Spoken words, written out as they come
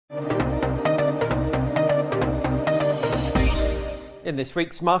In this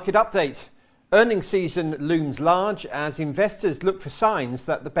week's market update, earnings season looms large as investors look for signs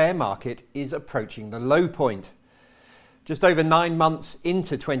that the bear market is approaching the low point. Just over 9 months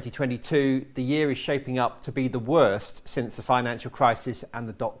into 2022, the year is shaping up to be the worst since the financial crisis and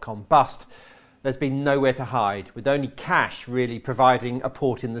the dot-com bust. There's been nowhere to hide, with only cash really providing a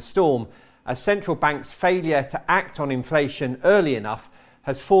port in the storm, as central banks' failure to act on inflation early enough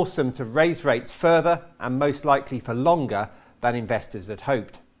has forced them to raise rates further and most likely for longer than investors had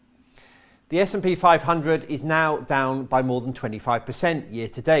hoped. The S&P 500 is now down by more than 25% year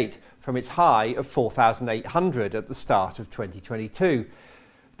to date from its high of 4,800 at the start of 2022.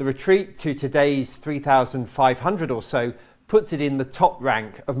 The retreat to today's 3,500 or so puts it in the top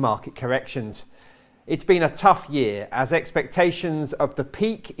rank of market corrections. It's been a tough year as expectations of the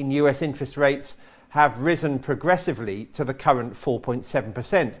peak in US interest rates have risen progressively to the current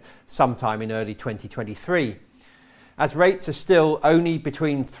 4.7% sometime in early 2023. As rates are still only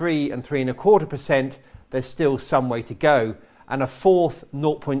between 3 and 3.25%, there's still some way to go, and a fourth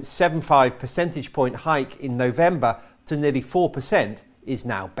 0.75 percentage point hike in November to nearly 4% is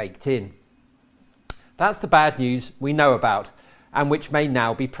now baked in. That's the bad news we know about, and which may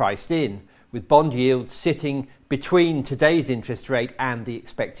now be priced in, with bond yields sitting between today's interest rate and the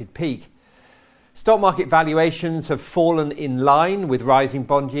expected peak. Stock market valuations have fallen in line with rising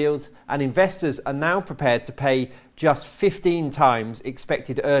bond yields, and investors are now prepared to pay just 15 times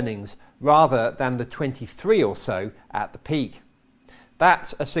expected earnings rather than the 23 or so at the peak.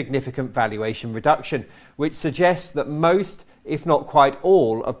 That's a significant valuation reduction, which suggests that most, if not quite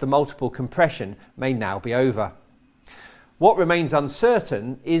all, of the multiple compression may now be over. What remains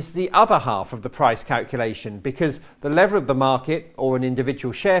uncertain is the other half of the price calculation, because the level of the market or an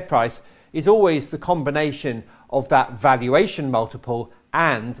individual share price is always the combination of that valuation multiple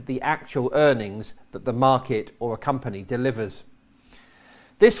and the actual earnings that the market or a company delivers.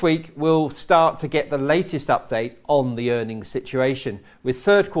 This week, we'll start to get the latest update on the earnings situation, with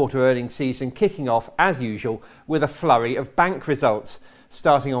third quarter earnings season kicking off as usual with a flurry of bank results,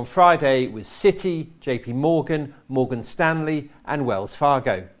 starting on Friday with Citi, JP Morgan, Morgan Stanley and Wells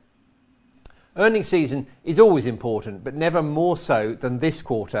Fargo. Earnings season is always important, but never more so than this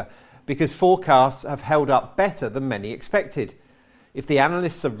quarter, because forecasts have held up better than many expected. If the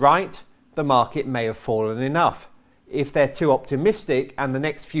analysts are right, the market may have fallen enough. If they're too optimistic and the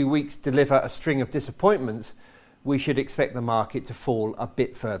next few weeks deliver a string of disappointments, we should expect the market to fall a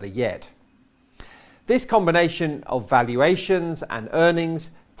bit further yet. This combination of valuations and earnings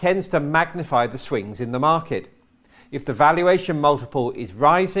tends to magnify the swings in the market. If the valuation multiple is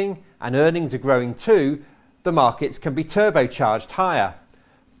rising and earnings are growing too, the markets can be turbocharged higher.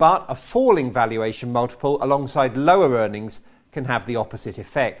 But a falling valuation multiple alongside lower earnings can have the opposite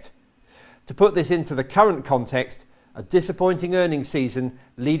effect. To put this into the current context, a disappointing earnings season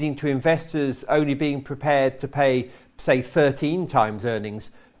leading to investors only being prepared to pay, say, 13 times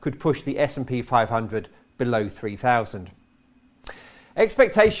earnings could push the S&P 500 below 3,000.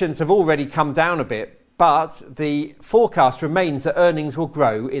 Expectations have already come down a bit, but the forecast remains that earnings will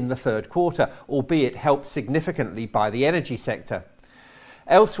grow in the third quarter, albeit helped significantly by the energy sector.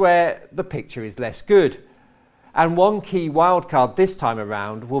 Elsewhere, the picture is less good. And one key wildcard this time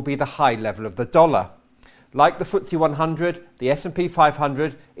around will be the high level of the dollar. Like the FTSE 100, the S&P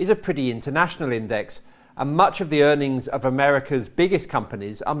 500 is a pretty international index, and much of the earnings of America's biggest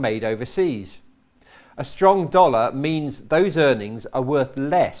companies are made overseas. A strong dollar means those earnings are worth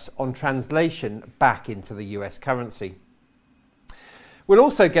less on translation back into the US currency. We'll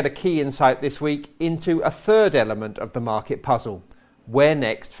also get a key insight this week into a third element of the market puzzle: where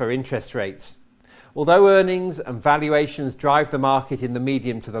next for interest rates? Although earnings and valuations drive the market in the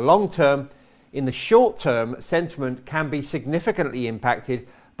medium to the long term, in the short term, sentiment can be significantly impacted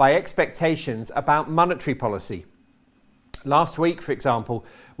by expectations about monetary policy. Last week, for example,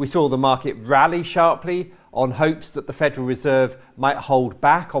 we saw the market rally sharply on hopes that the Federal Reserve might hold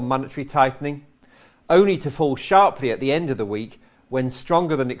back on monetary tightening, only to fall sharply at the end of the week when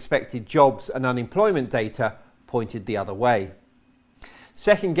stronger than expected jobs and unemployment data pointed the other way.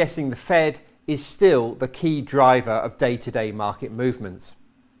 Second-guessing the Fed is still the key driver of day-to-day market movements.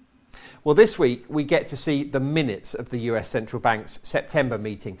 Well, this week we get to see the minutes of the US Central Bank's September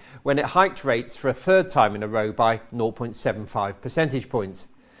meeting, when it hiked rates for a third time in a row by 0.75 percentage points.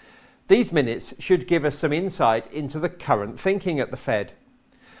 These minutes should give us some insight into the current thinking at the Fed.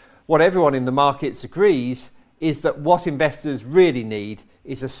 What everyone in the markets agrees is that what investors really need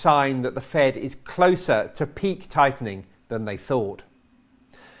is a sign that the Fed is closer to peak tightening than they thought.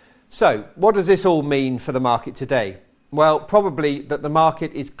 So, what does this all mean for the market today? Well, probably that the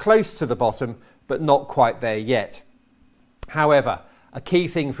market is close to the bottom, but not quite there yet. However, A key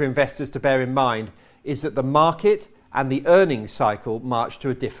thing for investors to bear in mind is that the market and the earnings cycle march to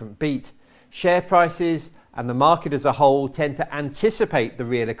a different beat. Share prices and the market as a whole tend to anticipate the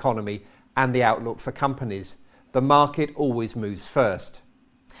real economy and the outlook for companies. The market always moves first.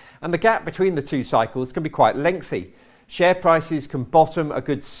 And the gap between the two cycles can be quite lengthy. Share prices can bottom a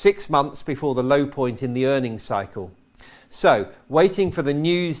good 6 months before the low point in the earnings cycle. So, waiting for the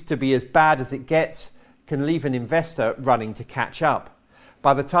news to be as bad as it gets can leave an investor running to catch up.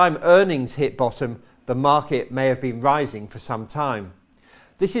 By the time earnings hit bottom, the market may have been rising for some time.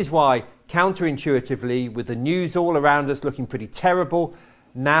 This is why, counterintuitively, with the news all around us looking pretty terrible,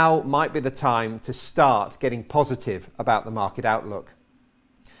 now might be the time to start getting positive about the market outlook.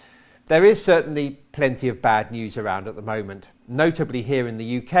 There is certainly plenty of bad news around at the moment, notably here in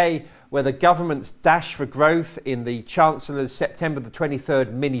the UK, where the government's dash for growth in the Chancellor's September the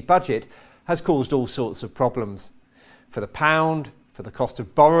 23rd mini-budget has caused all sorts of problems. For the pound, for the cost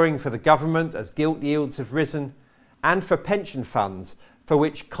of borrowing for the government as gilt yields have risen, and for pension funds, for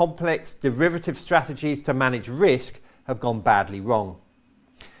which complex derivative strategies to manage risk have gone badly wrong.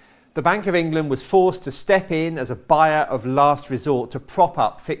 The Bank of England was forced to step in as a buyer of last resort to prop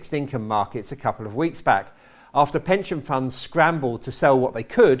up fixed income markets a couple of weeks back, after pension funds scrambled to sell what they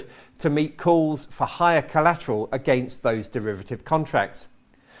could to meet calls for higher collateral against those derivative contracts.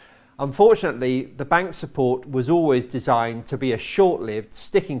 Unfortunately, the bank's support was always designed to be a short-lived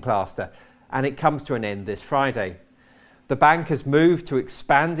sticking plaster, and it comes to an end this Friday. The bank has moved to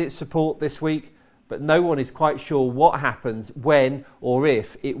expand its support this week, but no one is quite sure what happens when or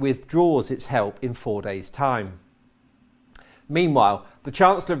if it withdraws its help in 4 days' time. Meanwhile, the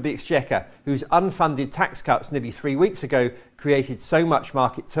Chancellor of the Exchequer, whose unfunded tax cuts nearly 3 weeks ago created so much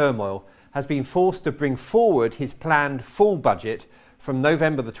market turmoil, has been forced to bring forward his planned full budget from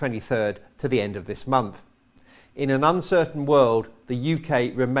November the 23rd to the end of this month. In an uncertain world, the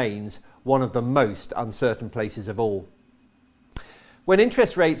UK remains one of the most uncertain places of all. When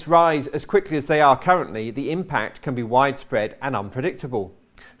interest rates rise as quickly as they are currently, the impact can be widespread and unpredictable.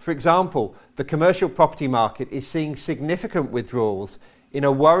 For example, the commercial property market is seeing significant withdrawals in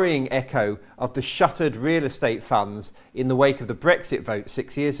a worrying echo of the shuttered real estate funds in the wake of the Brexit vote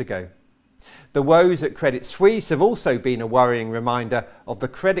 6 years ago. The woes at Credit Suisse have also been a worrying reminder of the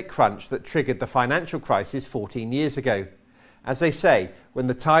credit crunch that triggered the financial crisis 14 years ago. As they say, when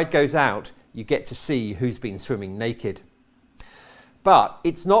the tide goes out, you get to see who's been swimming naked. But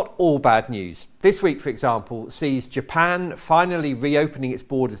it's not all bad news. This week, for example, sees Japan finally reopening its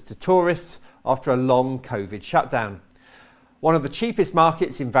borders to tourists after a long COVID shutdown. One of the cheapest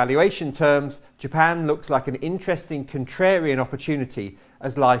markets in valuation terms, Japan looks like an interesting contrarian opportunity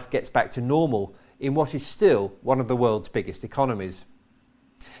as life gets back to normal in what is still one of the world's biggest economies.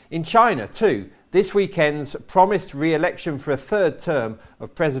 In China, too, this weekend's promised re-election for a third term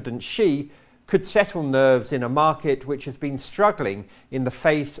of President Xi could settle nerves in a market which has been struggling in the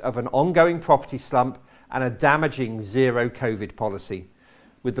face of an ongoing property slump and a damaging zero COVID policy.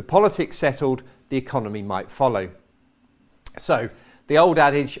 With the politics settled, the economy might follow. So, the old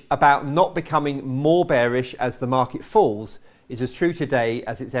adage about not becoming more bearish as the market falls is as true today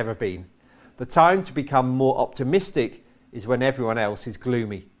as it's ever been. The time to become more optimistic is when everyone else is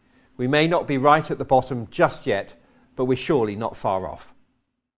gloomy. We may not be right at the bottom just yet, but we're surely not far off.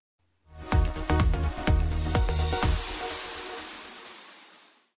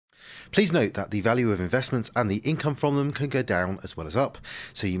 Please note that the value of investments and the income from them can go down as well as up,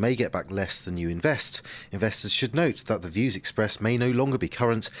 so you may get back less than you invest. Investors should note that the views expressed may no longer be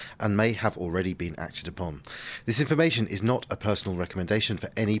current and may have already been acted upon. This information is not a personal recommendation for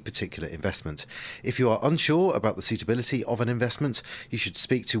any particular investment. If you are unsure about the suitability of an investment, you should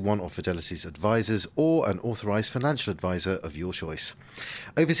speak to one of Fidelity's advisors or an authorised financial advisor of your choice.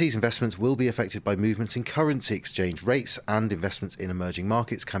 Overseas investments will be affected by movements in currency exchange rates, and investments in emerging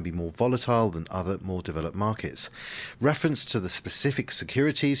markets can be more volatile than other more developed markets. Reference to the specific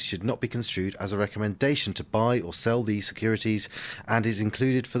securities should not be construed as a recommendation to buy or sell these securities and is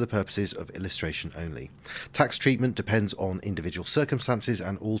included for the purposes of illustration only. Tax treatment depends on individual circumstances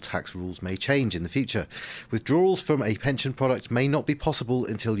and all tax rules may change in the future. Withdrawals from a pension product may not be possible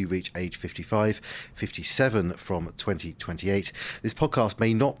until you reach age 55, 57 from 2028. This podcast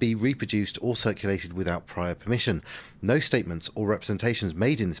may not be reproduced or circulated without prior permission. No statements or representations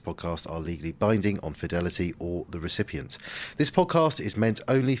made in this podcast are legally binding on Fidelity or the recipient. This podcast is meant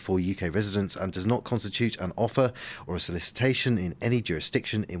only for UK residents and does not constitute an offer or a solicitation in any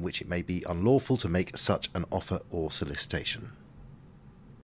jurisdiction in which it may be unlawful to make such an offer or solicitation.